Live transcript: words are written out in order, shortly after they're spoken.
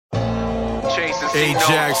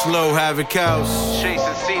Ajax, Low, Havoc House.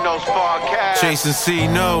 Chasing C Notes podcast. Chasing C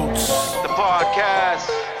Notes. The podcast.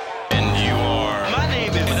 And you are. My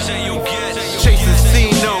name is Chasing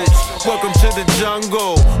C Notes. Welcome to the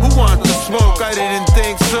jungle. Who wants to smoke? I didn't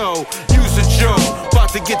think so. Use a joke. About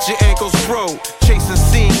to get your ankles broke. Chasing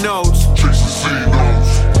C Notes. Chasing C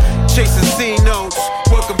Notes. Chasing C Notes.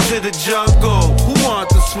 Welcome to the jungle. Who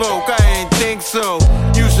wants to smoke? I ain't think so.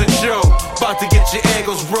 Use a joke. About to get your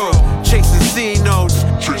ankles broke. Chasing C Notes.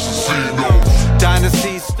 Chasing C Notes.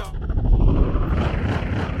 Dynasty stuff.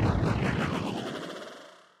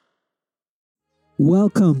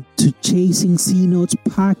 Welcome to Chasing C Notes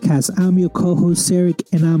podcast. I'm your co-host Eric,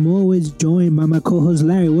 and I'm always joined by my co-host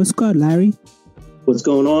Larry. What's good, Larry? What's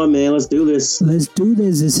going on, man? Let's do this. Let's do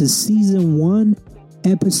this. This is season 1,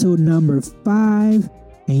 episode number 5.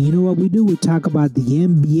 And you know what we do? We talk about the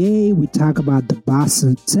NBA. We talk about the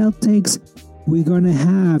Boston Celtics. We're going to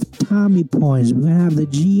have Tommy points. We're going to have the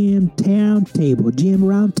GM roundtable.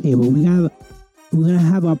 We're going to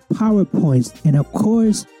have our PowerPoints. And of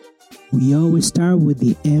course, we always start with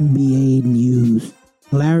the NBA news.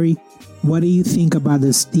 Larry, what do you think about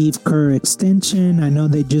the Steve Kerr extension? I know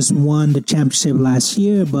they just won the championship last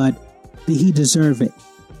year, but did he deserve it?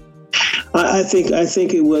 I think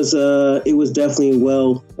it was definitely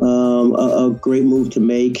a great move to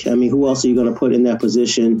make. I mean, who else are you going to put in that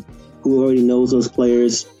position? Who already knows those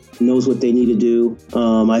players, knows what they need to do.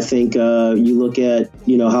 I think you look at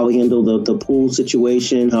how he handled the Poole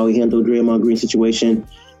situation, how he handled Draymond Green situation.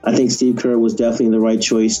 I think Steve Kerr was definitely the right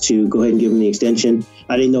choice to go ahead and give him the extension.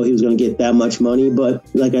 I didn't know he was going to get that much money, but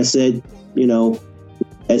like I said,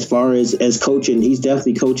 as far as coaching, he's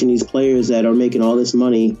definitely coaching these players that are making all this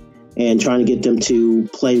money and trying to get them to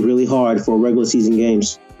play really hard for regular season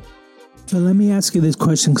games. So let me ask you this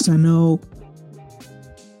question, because I know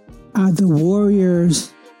the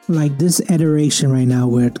Warriors, like this iteration right now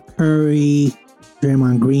with Curry,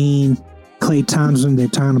 Draymond Green, Klay Thompson, they're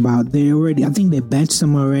talking about, I think they benched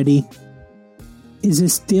them already. Is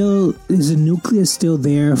the nucleus still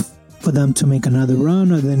there for them to make another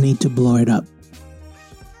run, or they need to blow it up?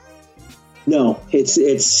 No,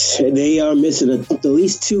 they are missing at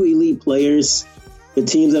least 2 elite players. The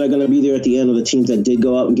teams that are going to be there at the end are the teams that did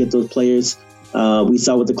go out and get those players. We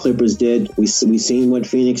saw what the Clippers did. We seen what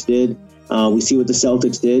Phoenix did. We see what the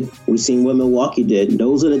Celtics did. We seen what Milwaukee did.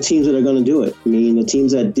 Those are the teams that are going to do it. I mean, the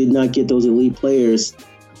teams that did not get those elite players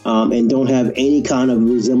and don't have any kind of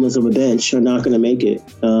resemblance of a bench are not going to make it.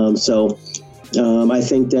 I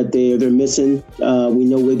think that they're missing. We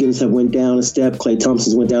know Wiggins have went down a step. Klay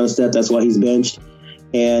Thompson's went down a step. That's why he's benched.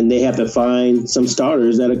 And they have to find some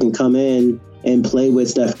starters that can come in and play with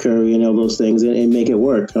Steph Curry and all those things and make it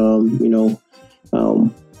work.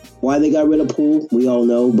 Why they got rid of Poole, we all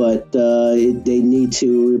know, but they need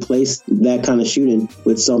to replace that kind of shooting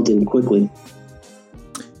with something quickly.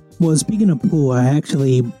 Well, speaking of Poole, I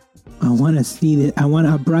want to see that.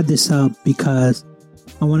 I brought this up because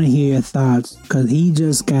I want to hear your thoughts, because he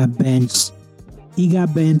just got benched. He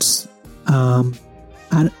got benched.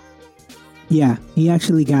 He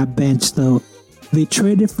actually got benched. So they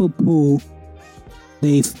traded for Poole.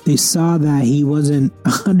 They saw that he wasn't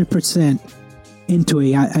 100% into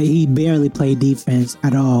it. He barely played defense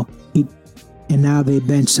at all. And now they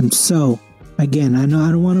benched him. So again, I know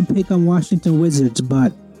I don't want to pick on Washington Wizards,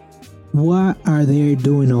 but what are they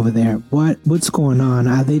doing over there? What's going on?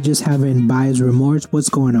 Are they just having buyer's remorse? What's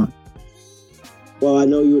going on? Well, I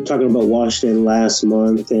know you were talking about Washington last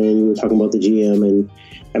month, and you were talking about the GM, and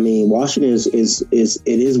I mean, Washington is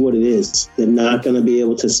what it is. They're not going to be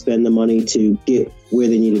able to spend the money to get where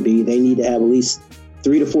they need to be. They need to have at least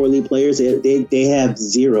 3 to 4 elite players. They have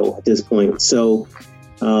 0 at this point. So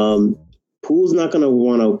Poole's not going to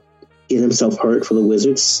want to get himself hurt for the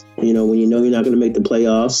Wizards. When you're not going to make the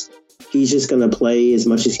playoffs, he's just going to play as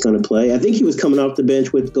much as he's going to play. I think he was coming off the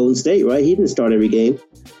bench with Golden State, right? He didn't start every game.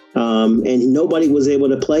 And nobody was able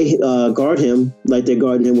to guard him like they're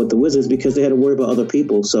guarding him with the Wizards because they had to worry about other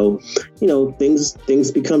people. So,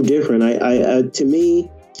 things become different. To me,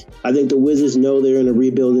 I think the Wizards know they're in a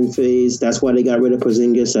rebuilding phase. That's why they got rid of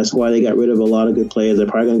Porzingis. That's why they got rid of a lot of good players. They're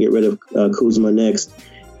probably going to get rid of Kuzma next.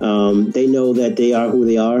 They know that they are who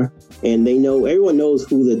they are, and everyone knows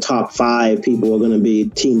who the top 5 people are going to be,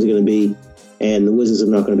 teams are going to be, and the Wizards are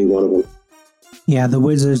not going to be one of them. Yeah, the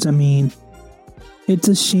Wizards, I mean, it's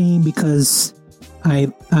a shame because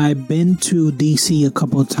I've been to DC a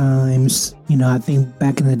couple of times. I think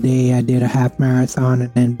back in the day I did a half marathon,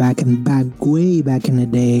 and then way back in the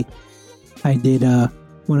day I did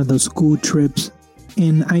one of those school trips,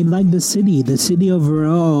 and I like the city. The city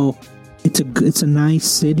overall it's a nice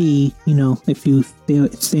city, if you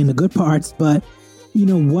stay in the good parts. But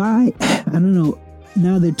why? I don't know.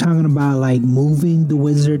 Now they're talking about like moving the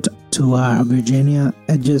Wizards to Virginia.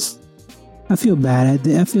 I feel bad.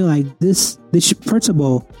 I feel like this should, first of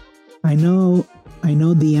all, I know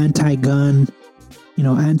the anti-gun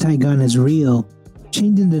is real.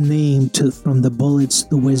 Changing the name from the Bullets to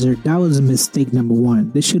the Wizard, that was a mistake. Number one,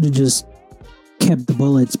 they should have just kept the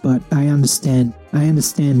Bullets. But I understand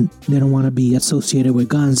they don't want to be associated with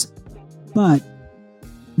guns. But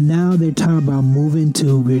now they're talking about moving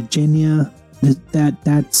to Virginia.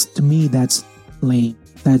 That's, to me, that's lame.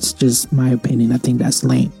 That's just my opinion. I think that's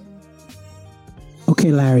lame.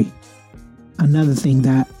 Okay, Larry. Another thing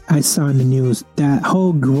that I saw in the news, that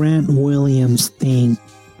whole Grant Williams thing.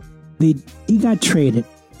 He got traded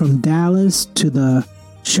from Dallas to the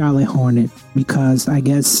Charlotte Hornets because I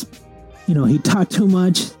guess, he talked too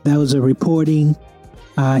much. That was a reporting.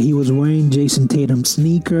 He was wearing Jason Tatum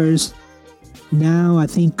sneakers. Now I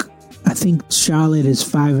think Charlotte is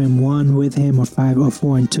 5-1 with him, or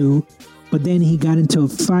 4-2. But then he got into a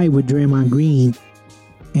fight with Draymond Green,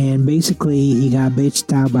 and basically he got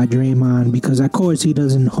bitched out by Draymond because, of course, he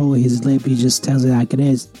doesn't hold his lip. He just tells it like it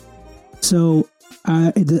is. So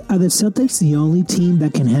are the Celtics the only team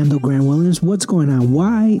that can handle Grant Williams? What's going on?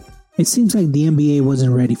 Why? It seems like the NBA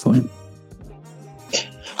wasn't ready for him.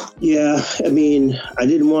 Yeah, I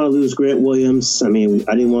didn't want to lose Grant Williams. I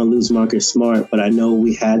didn't want to lose Marcus Smart, but I know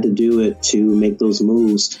we had to do it to make those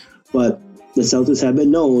moves. But the Celtics have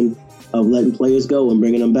been known of letting players go and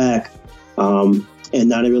bringing them back, and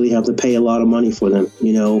not really have to pay a lot of money for them.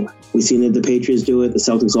 We've seen that the Patriots do it. The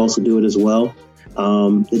Celtics also do it as well.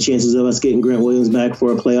 The chances of us getting Grant Williams back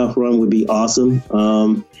for a playoff run would be awesome.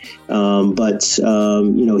 But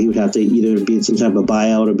he would have to either be some type of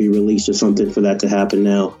buyout or be released or something for that to happen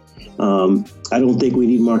now. I don't think we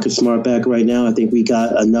need Marcus Smart back right now. I think we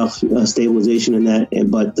got enough stabilization in that.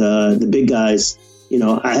 But the big guys,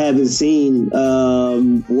 I haven't seen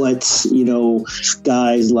what,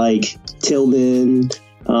 guys like Tillman,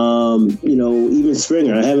 even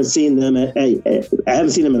Springer. I haven't seen them. I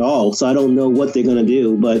haven't seen them at all. So I don't know what they're going to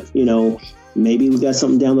do. But, maybe we got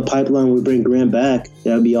something down the pipeline. We bring Grant back.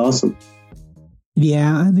 That would be awesome.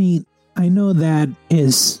 Yeah, I know that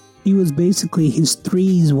he was basically, his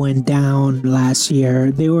threes went down last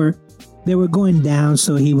year. They were going down,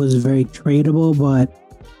 so he was very tradable. But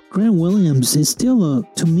Grant Williams is still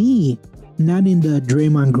to me, not in the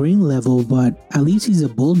Draymond Green level, but at least he's a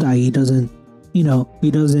bulldog. He doesn't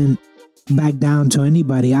back down to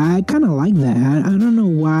anybody. I kind of like that. I don't know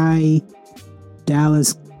why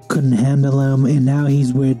Dallas couldn't handle him, and now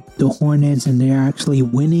he's with the Hornets and they're actually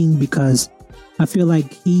winning, because I feel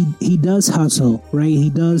like he does hustle, right? He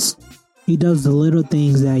does the little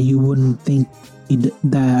things that you wouldn't think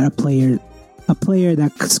that a player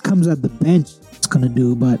that comes at the bench is gonna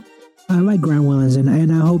do. But I like Grant Williams, and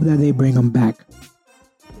I hope that they bring him back.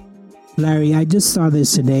 Larry, I just saw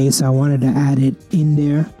this today, so I wanted to add it in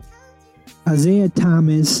there. Isaiah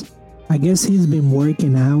Thomas, I guess he's been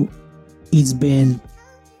working out. He's been,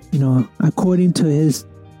 according to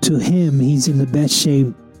him, he's in the best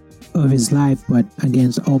shape of his life. But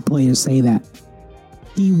again, all players say that.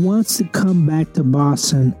 He wants to come back to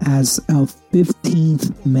Boston as a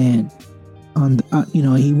 15th man.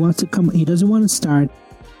 He wants to come. He doesn't want to start.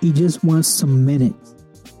 He just wants some minutes.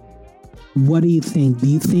 What do you think? Do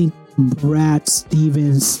you think Brad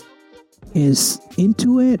Stevens is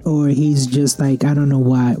into it, or he's just like, I don't know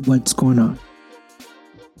what's going on?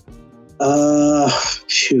 I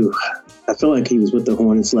feel like he was with the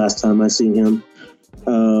Hornets last time I seen him.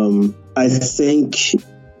 I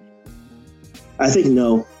think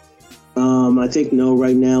no. I think no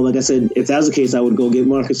right now. Like I said, if that was the case, I would go get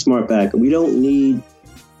Marcus Smart back. We don't need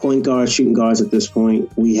point guards, shooting guards at this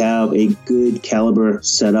point. We have a good caliber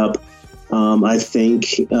set up. I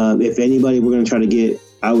think if anybody we're going to try to get,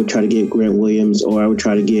 I would try to get Grant Williams, or I would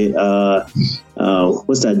try to get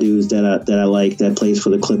what's that dude that I like that plays for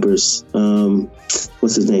the Clippers?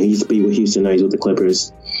 What's his name? He used to be with Houston. Now he's with the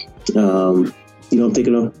Clippers. You don't think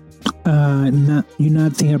of him? You're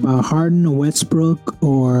not thinking about Harden or Westbrook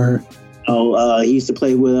or? He used to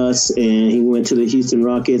play with us, and he went to the Houston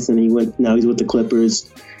Rockets, and now he's with the Clippers.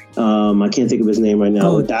 I can't think of his name right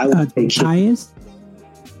now. Tyus?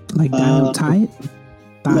 Like Daniel Tyus?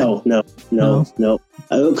 No.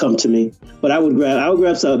 It will come to me. But I would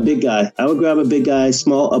grab some big guy. I would grab a big guy,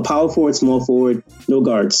 a power forward, small forward, no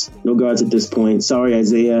guards at this point. Sorry,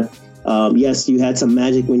 Isaiah. Yes, you had some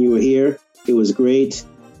magic when you were here. It was great.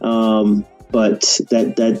 But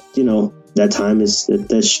that time is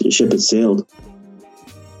that ship has sailed.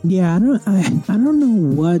 Yeah, I don't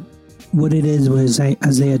know what it is with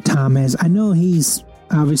Isaiah Thomas. I know he's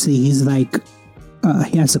like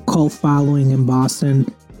he has a cult following in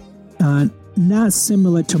Boston. Not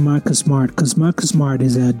similar to Marcus Smart, because Marcus Smart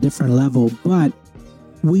is a different level, but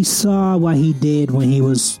we saw what he did when he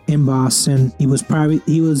was in Boston. He was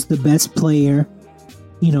the best player.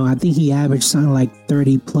 I think he averaged something like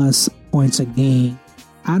 30 plus points a game.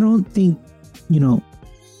 I don't think,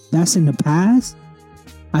 that's in the past.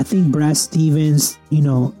 I think Brad Stevens,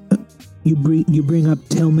 you bring up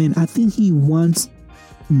Tillman. I think he wants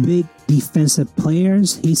big defensive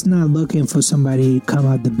players. He's not looking for somebody to come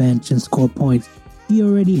out the bench and score points. He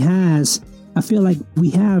already has. I feel like we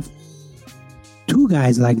have two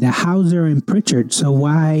guys like that, Hauser and Pritchard. So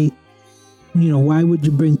why would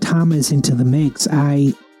you bring Thomas into the mix?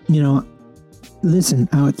 Listen,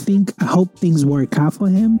 I hope things work out for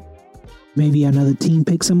him. Maybe another team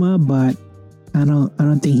picks him up, but I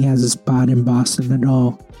don't think he has a spot in Boston at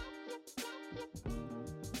all.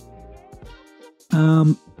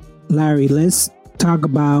 Larry, let's talk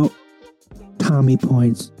about Tommy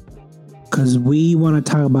points, because we want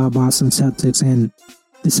to talk about Boston Celtics and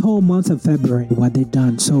this whole month of February, what they've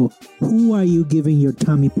done. So who are you giving your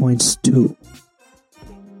Tommy points to?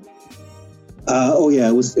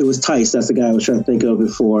 It was Tice. That's the guy I was trying to think of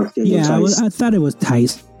before. I thought it was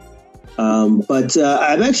Tice. But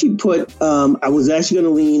I've actually I was actually going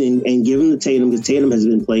to lean and give him to Tatum, because Tatum has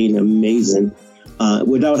been playing amazing.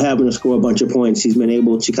 Without having to score a bunch of points, he's been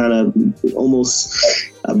able to kind of almost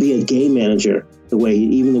be a game manager. The way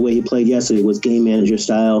he played yesterday was game manager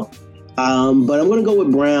style. But I'm going to go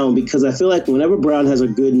with Brown, because I feel like whenever Brown has a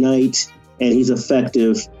good night and he's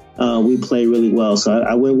effective, we play really well. So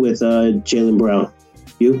I went with Jaylen Brown.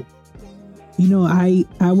 You? I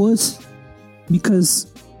was, because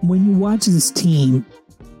when you watch this team,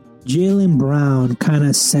 Jaylen Brown kind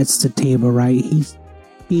of sets the table, right?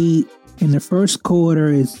 He in the first quarter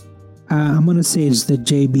is, I'm going to say it's the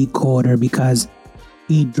JB quarter, because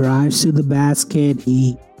he drives to the basket,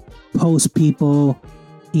 he posts people,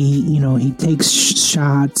 he takes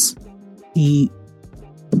shots, he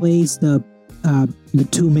plays the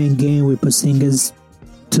two-man game with Porzingis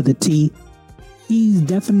to the tee. He's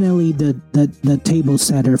definitely the table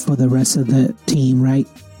setter for the rest of the team, right?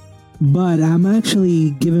 But I'm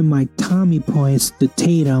actually giving my Tommy points to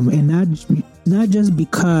Tatum, and not just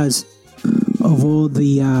because of all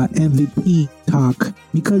the MVP talk,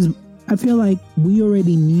 because I feel like we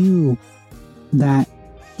already knew that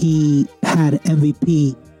he had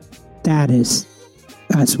MVP status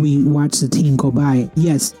as we watched the team go by.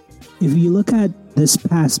 Yes, if you look at this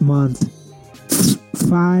past month,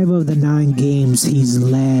 5 of the 9 games he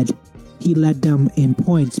led them in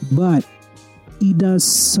points, but he does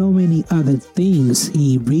so many other things.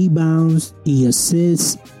 He rebounds, he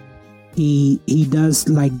assists, he does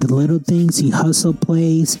like the little things, he hustle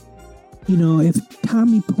plays. If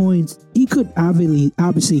Tommy points, he could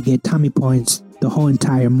obviously get Tommy points the whole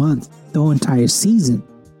entire month, the whole entire season.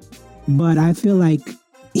 But I feel like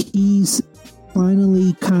he's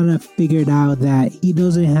finally kind of figured out that he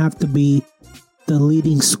doesn't have to be the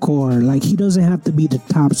leading scorer. Like, he doesn't have to be the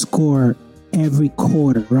top scorer every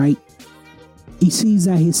quarter, right? He sees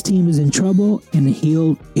that his team is in trouble and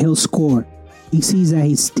he'll score. He sees that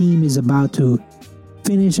his team is about to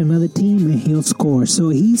finish another team and he'll score.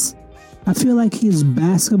 So I feel like his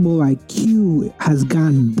basketball IQ has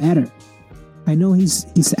gotten better. I know he's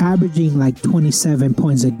averaging like 27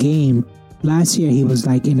 points a game. Last year he was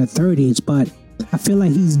like in the 30s, but I feel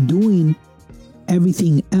like he's doing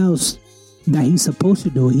everything else that he's supposed to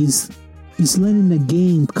do. He's letting the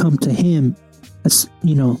game come to him,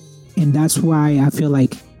 and that's why I feel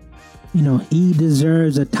like, he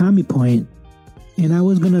deserves a Tommy point. And I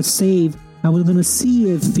was gonna see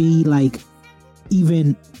if he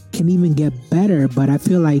can even get better, but I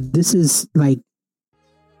feel like this is like,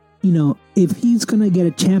 if he's gonna get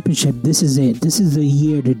a championship, this is it. This is the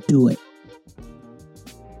year to do it.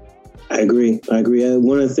 I agree.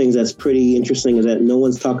 One of the things that's pretty interesting is that no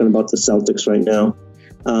one's talking about the Celtics right now.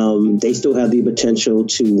 They still have the potential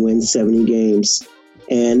to win 70 games.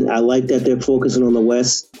 And I like that they're focusing on the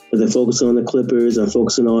West, but they're focusing on the Clippers and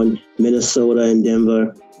focusing on Minnesota and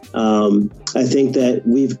Denver. I think that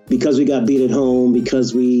because we got beat at home,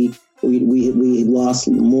 because we lost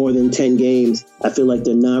more than 10 games, I feel like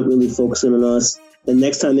they're not really focusing on us. The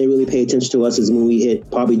next time they really pay attention to us is when we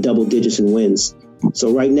hit probably double digits in wins.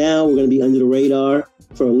 So right now we're going to be under the radar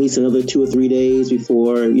for at least another 2 or 3 days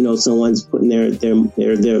before, someone's putting their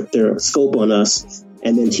scope on us,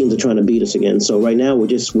 and then teams are trying to beat us again. So right now we're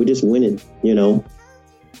just winning,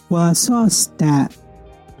 Well, I saw a stat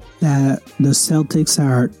that the Celtics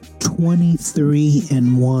are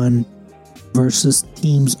 23-1 versus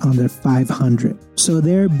teams under 500. So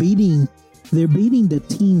they're beating the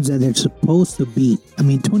teams that they're supposed to beat. I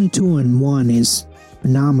mean, 22-1 is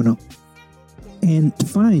phenomenal. And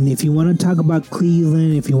fine, if you want to talk about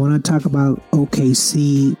Cleveland, if you want to talk about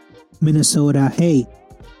OKC, Minnesota, hey,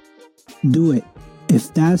 do it.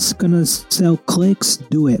 If that's going to sell clicks,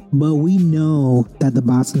 do it. But we know that the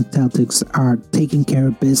Boston Celtics are taking care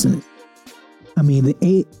of business. I mean, the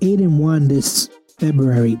 8-1 this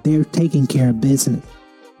February, they're taking care of business.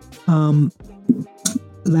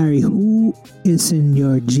 Larry, who is in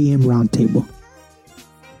your GM roundtable?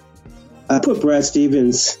 I put Brad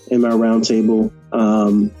Stevens in my roundtable.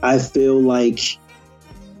 I feel like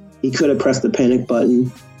he could have pressed the panic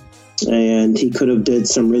button, and he could have did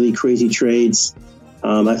some really crazy trades.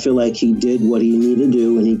 I feel like he did what he needed to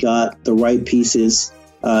do, and he got the right pieces.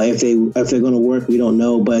 If they're going to work, we don't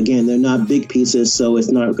know. But again, they're not big pieces, so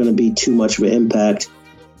it's not going to be too much of an impact.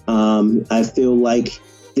 I feel like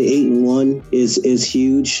the 8-1 is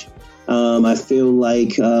huge. I feel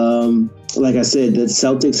like I said, the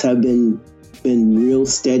Celtics have been real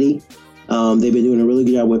steady. They've been doing a really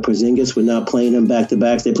good job with Porzingis. We're not playing him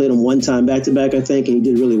back-to-backs. They played him one time back-to-back, I think, and he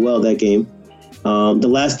did really well that game. The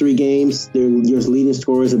last 3 games, your leading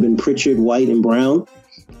scorers have been Pritchard, White, and Brown,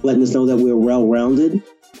 letting us know that we're well-rounded.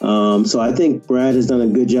 So I think Brad has done a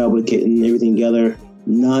good job with getting everything together,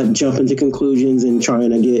 not jumping to conclusions and trying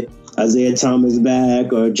to get Isaiah Thomas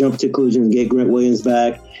back or jump to conclusions and get Grant Williams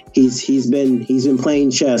back. He's been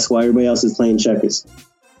playing chess while everybody else is playing checkers.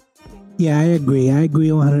 Yeah, I agree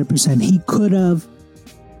 100%. He could have.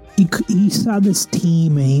 He saw this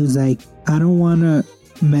team and he was like, I don't want to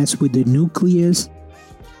mess with the nucleus.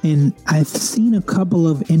 And I've seen a couple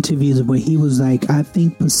of interviews where he was like, I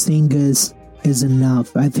think Porzingis is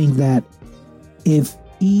enough. I think that if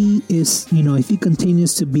he is, if he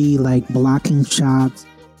continues to be like blocking shots,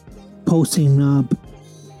 posting up,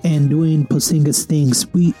 and doing Porzingis things,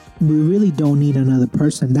 we really don't need another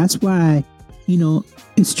person. That's why,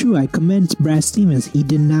 it's true. I commend Brad Stevens. He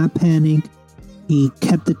did not panic. He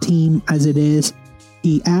kept the team as it is.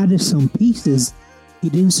 He added some pieces. He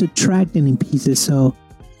didn't subtract any pieces. So,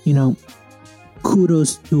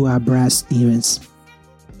 kudos to Brad Stevens.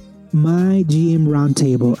 My GM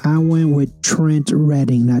roundtable, I went with Trent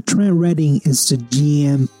Redding. Now, Trent Redding is the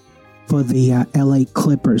GM for the LA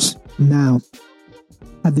Clippers. Now,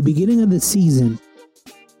 at the beginning of the season,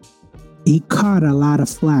 he caught a lot of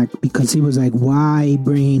flack because he was like, why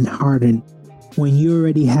bring Harden when you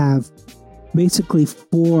already have basically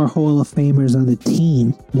 4 Hall of Famers on the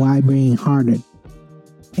team? Why bring Harden?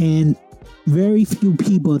 And very few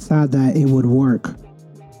people thought that it would work.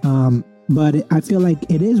 But I feel like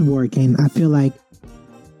it is working. I feel like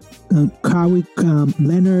Kawhi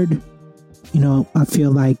Leonard, I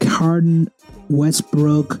feel like Harden,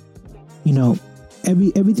 Westbrook,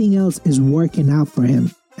 everything else is working out for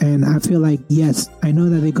him. And I feel like, yes, I know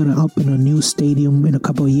that they're going to open a new stadium in a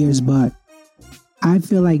couple of years, but I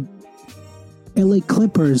feel like LA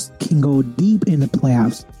Clippers can go deep in the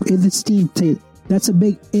playoffs. If this team that's a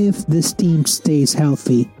big if this team stays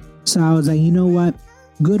healthy. So I was like, you know what?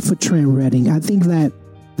 Good for Trent Redding. I think that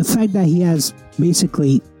the fact that he has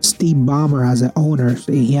basically Steve Ballmer as an owner,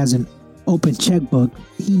 he has an open checkbook,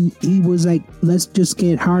 he was like, let's just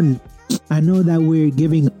get Harden. I know that we're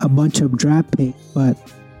giving a bunch of draft picks, but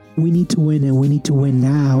we need to win, and we need to win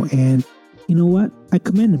now. And you know what? I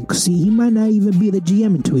commend him because he might not even be the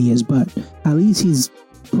GM in 2 years, but at least he's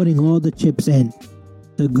putting all the chips in.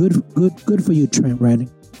 So good for you, Trent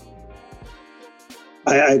Redding.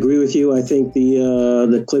 I agree with you. I think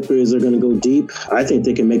the Clippers are going to go deep. I think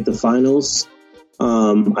they can make the finals.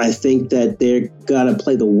 I think that they're got to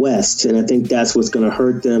play the West, and I think that's what's going to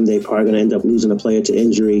hurt them. They're probably going to end up losing a player to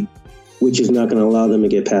injury, which is not going to allow them to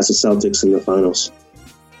get past the Celtics in the finals.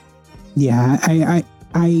 Yeah,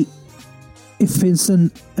 I if it's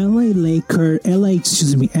an LA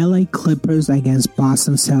Clippers against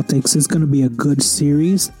Boston Celtics, it's going to be a good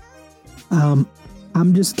series.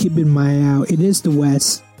 I'm just keeping my eye out. It is the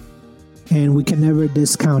West, and we can never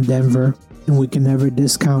discount Denver, and we can never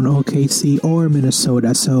discount OKC or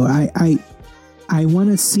Minnesota. So I want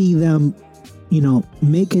to see them,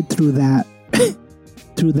 make it through that,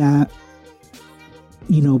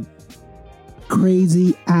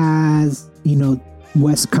 crazy as,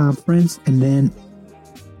 West Conference, and then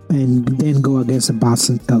go against the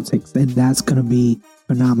Boston Celtics, and that's gonna be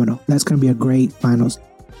phenomenal. That's gonna be a great finals.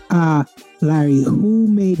 Larry, who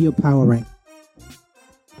made your power rank?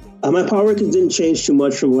 My power rankings didn't change too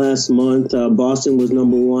much from last month. Boston was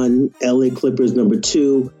number 1, LA Clippers number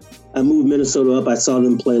 2. I moved Minnesota up. I saw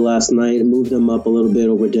them play last night. I moved them up a little bit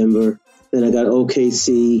over Denver. Then I got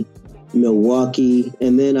OKC, Milwaukee,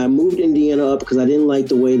 and then I moved Indiana up because I didn't like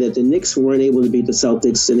the way that the Knicks weren't able to beat the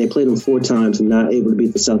Celtics, and they played them 4 times and not able to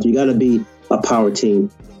beat the Celtics. You got to be a power team.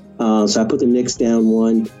 So I put the Knicks down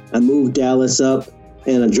 1. I moved Dallas up,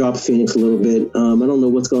 and I dropped Phoenix a little bit. I don't know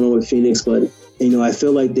what's going on with Phoenix, but I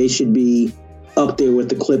feel like they should be up there with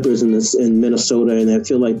the Clippers in Minnesota, and I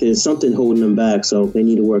feel like there's something holding them back, so they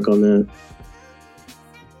need to work on that.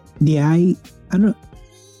 Yeah, I don't.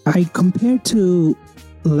 I compared to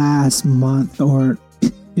last month, or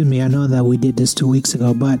excuse me, I know that we did this 2 weeks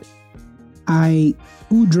ago, but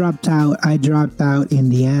who dropped out? I dropped out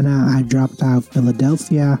Indiana. I dropped out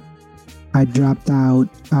Philadelphia. I dropped out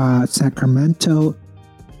Sacramento,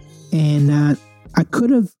 and I could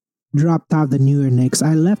have dropped out the New York Knicks.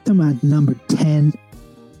 I left them at number 10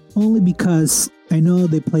 only because I know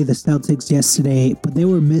they played the Celtics yesterday, but they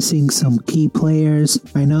were missing some key players.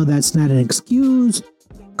 I know that's not an excuse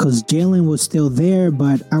because Jalen was still there,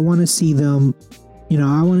 but I want to see them,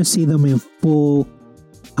 I want to see them in full,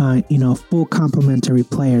 full complementary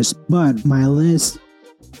players. But my list,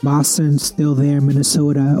 Boston still there,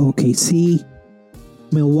 Minnesota, OKC.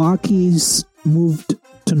 Milwaukee's moved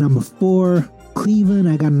to number 4. Cleveland,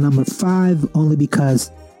 I got a number 5 only because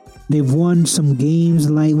they've won some games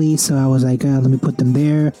lately, so I was like, let me put them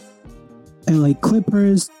there. LA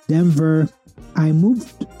Clippers, Denver. I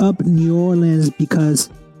moved up New Orleans because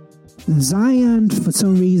Zion, for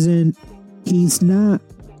some reason, he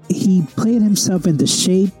played himself into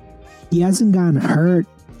shape. He hasn't gotten hurt.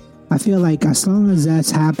 I feel like as long as that's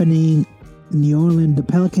happening, New Orleans, the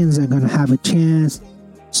Pelicans are going to have a chance.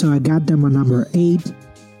 So I got them on number 8.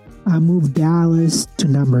 I moved Dallas to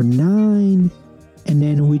number 9. And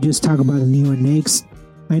then we just talk about the New York Knicks.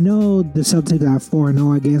 I know the Celtics are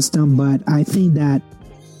 4-0 against them, but I think that,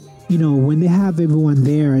 when they have everyone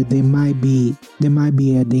there, they might be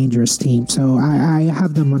a dangerous team. So I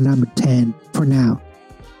have them on number 10 for now.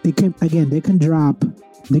 They can drop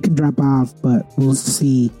off, but we'll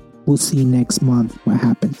see next month what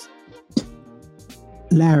happens.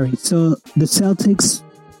 Larry, so the Celtics,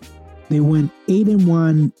 they went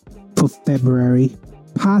 8-1 for February,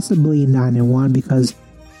 possibly 9-1 because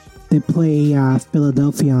they play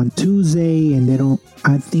Philadelphia on Tuesday, and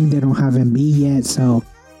I think they don't have Embiid yet, so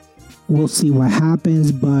we'll see what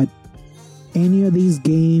happens. But any of these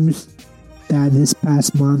games that this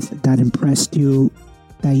past month that impressed you,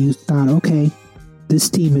 that you thought, okay, this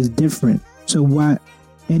team is different. So what?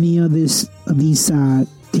 Any of these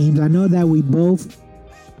teams? I know that we both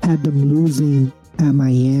had them losing at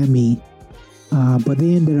Miami, but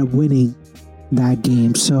they ended up winning that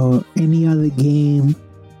game. So any other game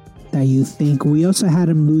that you think? We also had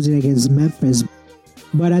them losing against Memphis,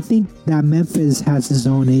 but I think that Memphis has its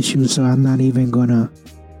own issues, so I'm not even gonna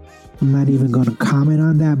comment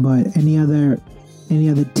on that. But any other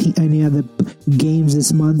games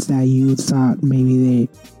this month that you thought maybe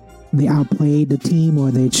they outplayed the team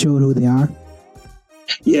or they showed who they are?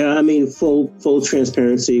 Yeah, I mean, full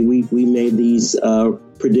transparency. We made these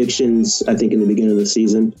predictions, I think, in the beginning of the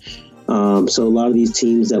season. So a lot of these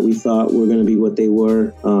teams that we thought were going to be what they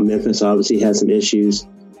were, Memphis obviously had some issues.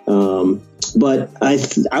 But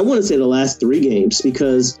I want to say the last 3 games,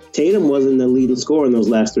 because Tatum wasn't the leading scorer in those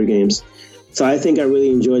last 3 games. So I think I really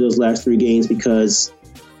enjoyed those last 3 games because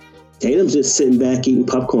Tatum's just sitting back eating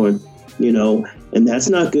popcorn, and that's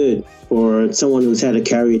not good for someone who's had to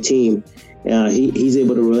carry a team. He's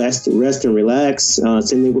able to rest and relax. Same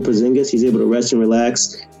thing with Porzingis. He's able to rest and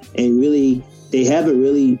relax. And really, they haven't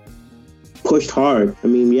really pushed hard. I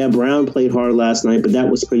mean, yeah, Brown played hard last night, but that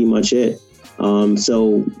was pretty much it.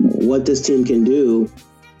 So what this team can do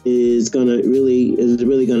is really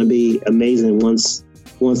going to be amazing once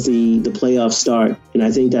the playoffs start. And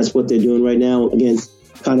I think that's what they're doing right now. Again,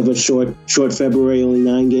 kind of a short February, only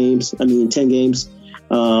 10 games.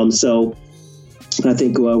 So I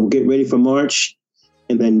think we'll get ready for March,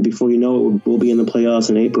 and then before you know it, we'll be in the playoffs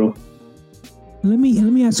in April. Let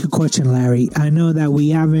me ask you a question, Larry. I know that we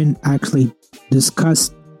haven't actually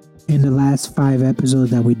discussed in the last 5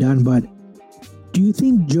 episodes that we've done, but do you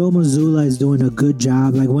think Joe Mazzulla is doing a good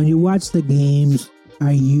job? Like, when you watch the games,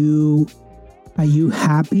 are you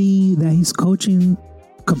happy that he's coaching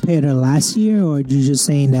compared to last year, or are you just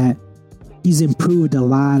saying that he's improved a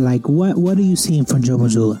lot? Like, what are you seeing from Joe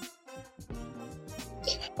Mazzulla?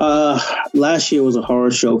 Last year was a horror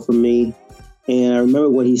show for me, and I remember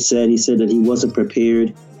what he said. He said that he wasn't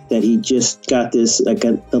prepared, that he just got this like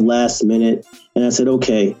at the last minute. And I said,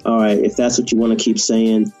 okay, all right, if that's what you want to keep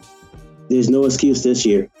saying, there's no excuse this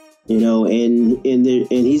year, And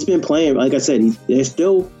he's been playing. Like I said, they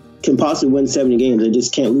still can possibly win 70 games. They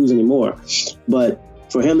just can't lose anymore. But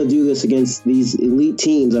for him to do this against these elite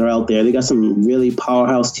teams that are out there, they got some really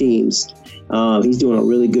powerhouse teams. He's doing a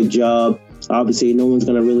really good job. Obviously, no one's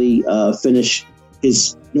going to really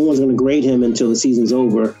no one's going to grade him until the season's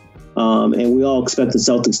over. And we all expect the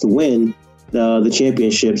Celtics to win the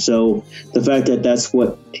championship. So the fact that that's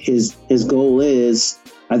what his goal is,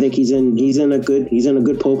 I think he's in a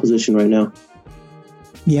good pole position right now.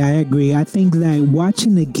 Yeah, I agree. I think that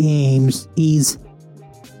watching the games,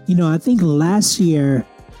 I think last year,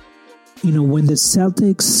 when the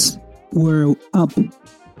Celtics were up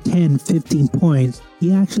 10, 15 points,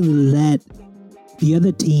 he actually let the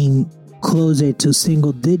other team close it to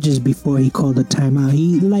single digits before he called a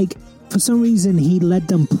timeout. For some reason, he let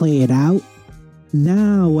them play it out.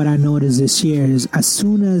 Now, what I noticed this year is as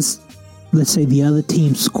soon as, let's say, the other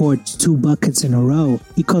team scored 2 buckets in a row,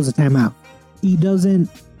 he calls a timeout. He doesn't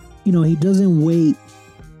wait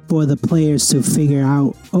for the players to figure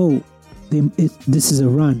out, this is a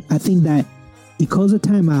run. I think that he calls a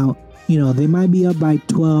timeout. They might be up by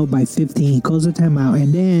 12, by 15. He calls a timeout,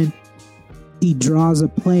 and then he draws a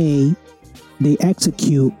play. They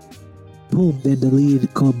execute. Boom, then the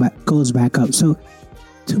lead goes back up. So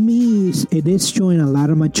to me, it is showing a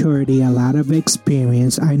lot of maturity, a lot of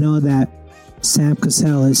experience. I know that Sam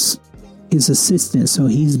Cassell is his assistant, so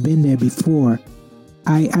he's been there before.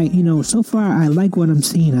 So far, I like what I'm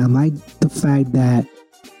seeing. I like the fact that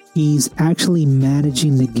he's actually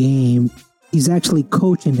managing the game. He's actually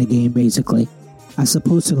coaching the game, basically, as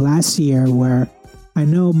opposed to last year where I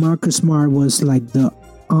know Marcus Smart was like the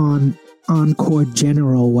on-court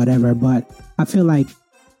general, whatever, but I feel like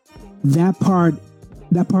that part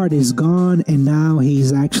is gone, and now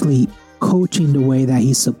he's actually coaching the way that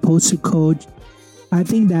he's supposed to coach. I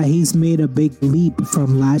think that he's made a big leap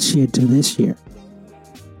from last year to this year.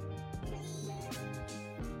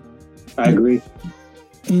 I agree.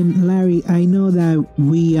 And Larry, I know that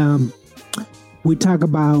we talk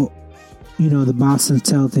about, the Boston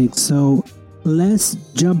Celtics. So let's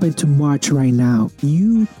jump into March right now.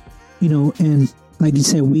 And like you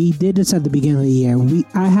said, we did this at the beginning of the year.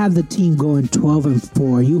 I have the team going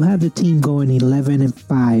 12-4. You have the team going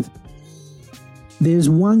 11-5. There's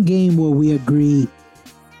one game where we agree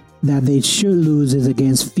that they should lose is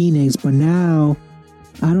against Phoenix, but now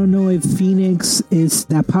I don't know if Phoenix is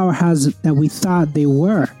that powerhouse that we thought they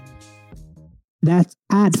were. That's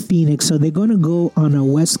at Phoenix, so they're going to go on a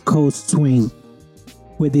West Coast swing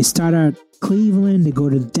where they start at Cleveland, they go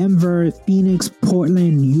to Denver, Phoenix,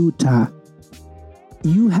 Portland, Utah.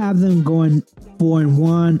 You have them going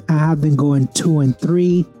 4-1. I have them going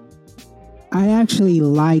 2-3. I actually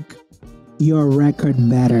like your record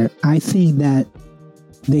better. I think that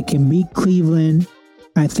they can beat Cleveland.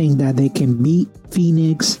 I think that they can beat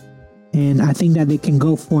Phoenix, and I think that they can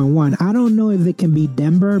go 4-1. I don't know if they can beat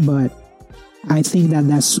Denver, but I think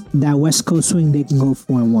that West Coast swing they can go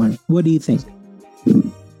 4-1. What do you think?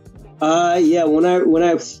 Yeah. When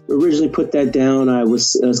I originally put that down, I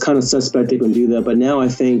was kind of suspect they can do that, but now I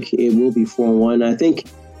think it will be 4-1. I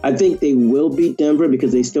think they will beat Denver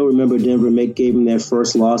because they still remember Denver gave them their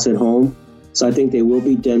first loss at home. So I think they will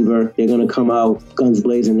beat Denver. They're going to come out guns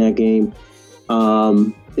blazing that game.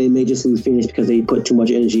 They may just lose Phoenix because they put too much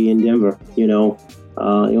energy in Denver. You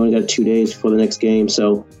only got 2 days before the next game.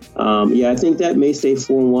 So, I think that may stay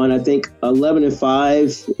 4-1. I think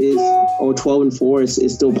 11-5 or 12-4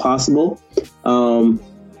 is still possible.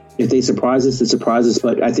 If they surprise us, they surprise us.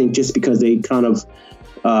 But I think just because they kind of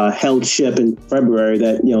held ship in February,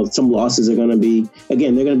 that some losses are going to be,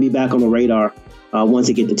 again, they're going to be back on the radar once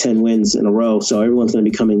they get to 10 wins in a row. So everyone's going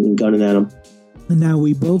to be coming and gunning at them. Now,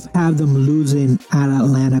 we both have them losing at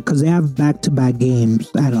Atlanta because they have back-to-back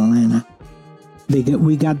games at Atlanta.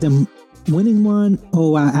 We got them winning one.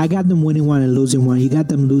 Oh, I got them winning one and losing one. You got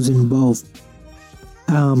them losing both.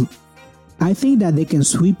 I think that they can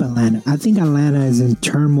sweep Atlanta. I think Atlanta is in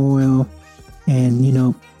turmoil.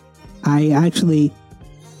 And, I actually...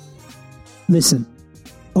 Listen,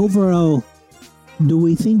 overall, do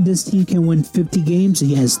we think this team can win 50 games?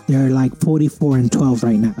 Yes, they're like 44-12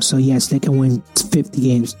 right now. So yes, they can win 50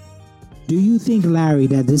 games. Do you think, Larry,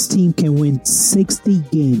 that this team can win 60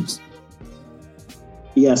 games?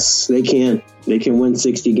 Yes, they can. They can win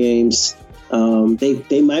 60 games.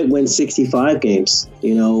 They might win 65 games.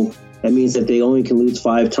 That means that they only can lose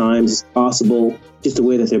 5 times. It's possible, just the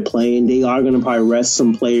way that they're playing. They are going to probably rest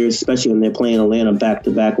some players, especially when they're playing Atlanta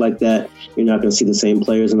back-to-back like that. You're not going to see the same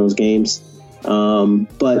players in those games.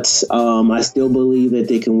 But I still believe that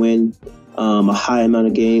they can win a high amount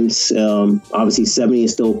of games. Obviously, 70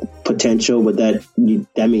 is still potential, but you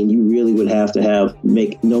really would have to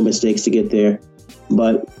make no mistakes to get there.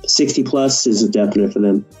 But 60 plus is a definite for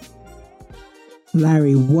them.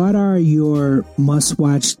 Larry, what are your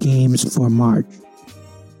must-watch games for March?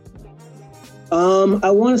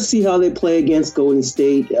 I want to see how they play against Golden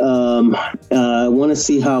State. I want to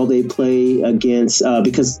see how they play against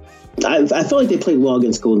because I felt like they played well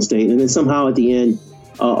against Golden State, and then somehow at the end,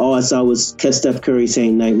 all I saw was Steph Curry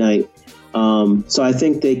saying night night. So I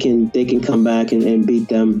think they can come back and beat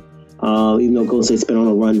them, even though Golden State's been on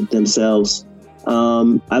a run themselves.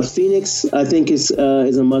 Phoenix, I think, is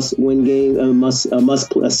a must-win game, a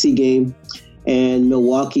must-see game, and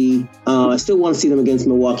Milwaukee. I still want to see them against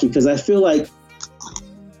Milwaukee because I feel like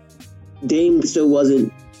Dame still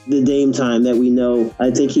wasn't the Dame time that we know.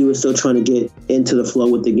 I think he was still trying to get into the flow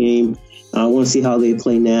with the game. I want to see how they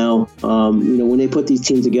play now. When they put these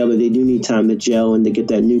teams together, they do need time to gel and to get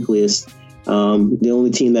that nucleus. The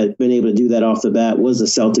only team that's been able to do that off the bat was the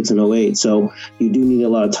Celtics in 08. So you do need a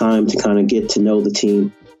lot of time to kind of get to know the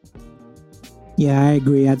team. Yeah, I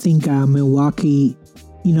agree. I think Milwaukee,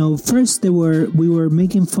 first we were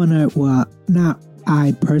making fun of, well, not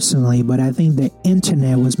I personally, but I think the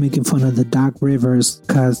internet was making fun of the Doc Rivers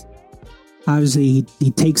because obviously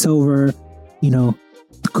he takes over,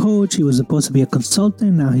 the coach. He was supposed to be a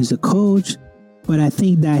consultant. Now he's a coach. But I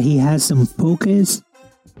think that he has some focus.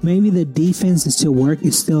 Maybe the defense is still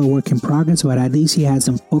a work in progress, but at least he has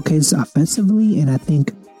some focus offensively. And I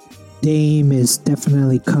think Dame is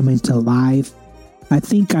definitely coming to life. I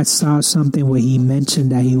think I saw something where he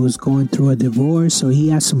mentioned that he was going through a divorce, so he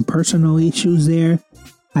has some personal issues there.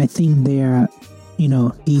 I think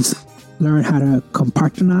he's learned how to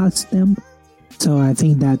compartmentalize them. So I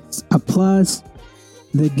think that's a plus.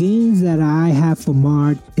 The games that I have for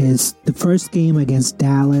March is the first game against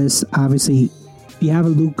Dallas. Obviously, if you have a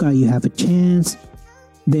Luka, you have a chance.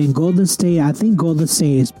 Then Golden State, I think Golden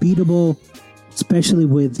State is beatable, especially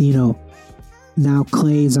with, now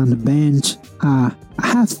Clay's on the bench. I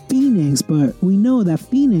have Phoenix, but we know that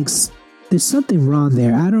Phoenix, there's something wrong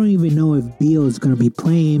there. I don't even know if Beal is going to be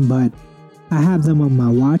playing, but I have them on my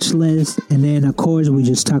watch list. And then, of course, we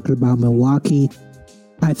just talked about Milwaukee.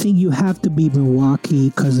 I think you have to beat Milwaukee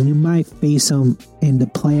because you might face them in the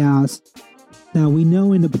playoffs. Now, we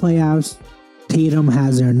know in the playoffs, Tatum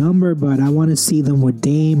has their number, but I want to see them with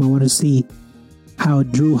Dame. I want to see how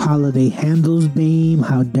Drew Holiday handles Dame,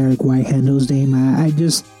 how Derek White handles Dame. I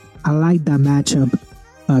like that matchup.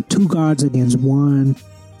 Two guards against one.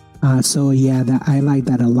 I like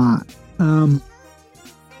that a lot.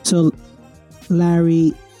 So,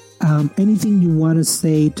 Larry, anything you want to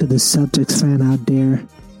say to the Celtics fan out there?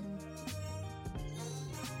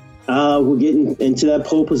 We're getting into that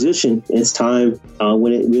pole position. It's time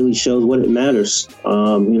when it really shows what it matters.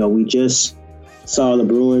 We just saw the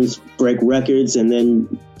Bruins break records, and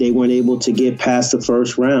then they weren't able to get past the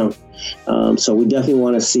first round. So we definitely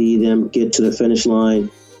want to see them get to the finish line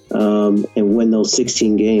and win those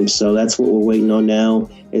 16 games. So that's what we're waiting on now,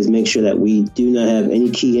 is make sure that we do not have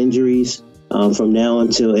any key injuries from now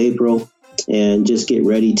until April, and just get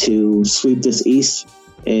ready to sweep this East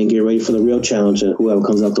and get ready for the real challenge of whoever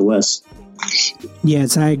comes out the West.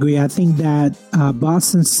 Yes, I agree. I think that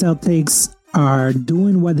Boston Celtics are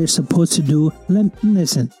doing what they're supposed to do.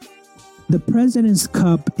 Listen, the President's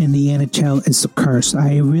Cup in the NHL is a curse.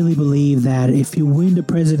 I really believe that if you win the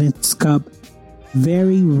President's Cup,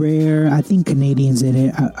 very rare, I think Canadians did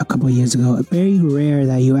it a couple of years ago, very rare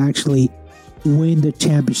that you actually win the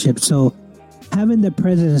championship. So having the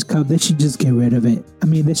President's Cup, they should just get rid of it. I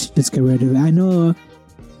know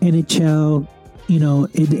NHL,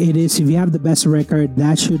 it is, if you have the best record,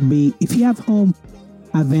 that should be, if you have home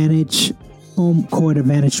court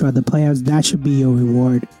advantage throughout the playoffs, that should be your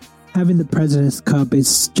reward. Having the President's Cup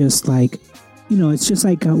is just like, it's just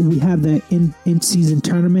like we have the in-season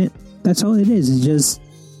tournament. That's all it is. It's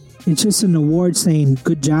just an award saying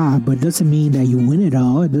good job, but it doesn't mean that you win it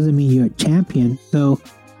all. It doesn't mean you're a champion. So,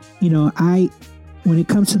 when it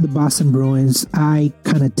comes to the Boston Bruins, I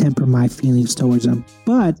kind of temper my feelings towards them.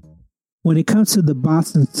 But when it comes to the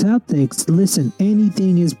Boston Celtics, listen,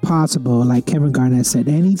 anything is possible. Like Kevin Garnett said,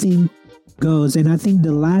 anything goes. And I think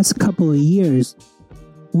the last couple of years,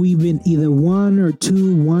 we've been either one or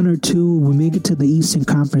two. We make it to the Eastern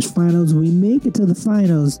Conference Finals. We make it to the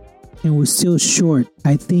finals, and we're still short.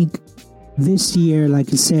 I think this year,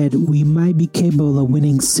 like I said, we might be capable of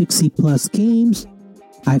winning 60-plus games.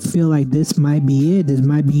 I feel like this might be it. This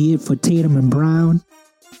might be it for Tatum and Brown.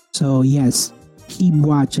 So, yes, keep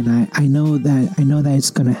watching. I know that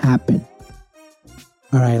it's going to happen.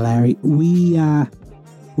 All right, Larry. We're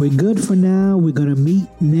good for now. We're going to meet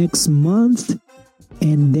next month.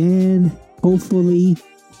 And then, hopefully,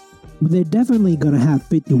 they're definitely going to have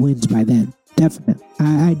 50 wins by then. Definitely.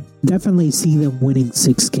 I definitely see them winning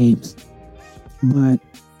 6 games. but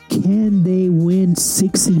can they win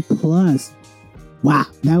 60 plus? Wow,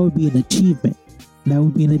 that would be an achievement. That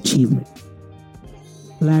would be an achievement.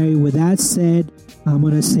 Larry, with that said, I'm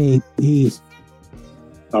going to say peace.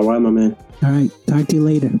 All right, my man. All right, talk to you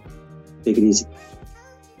later. Take it easy.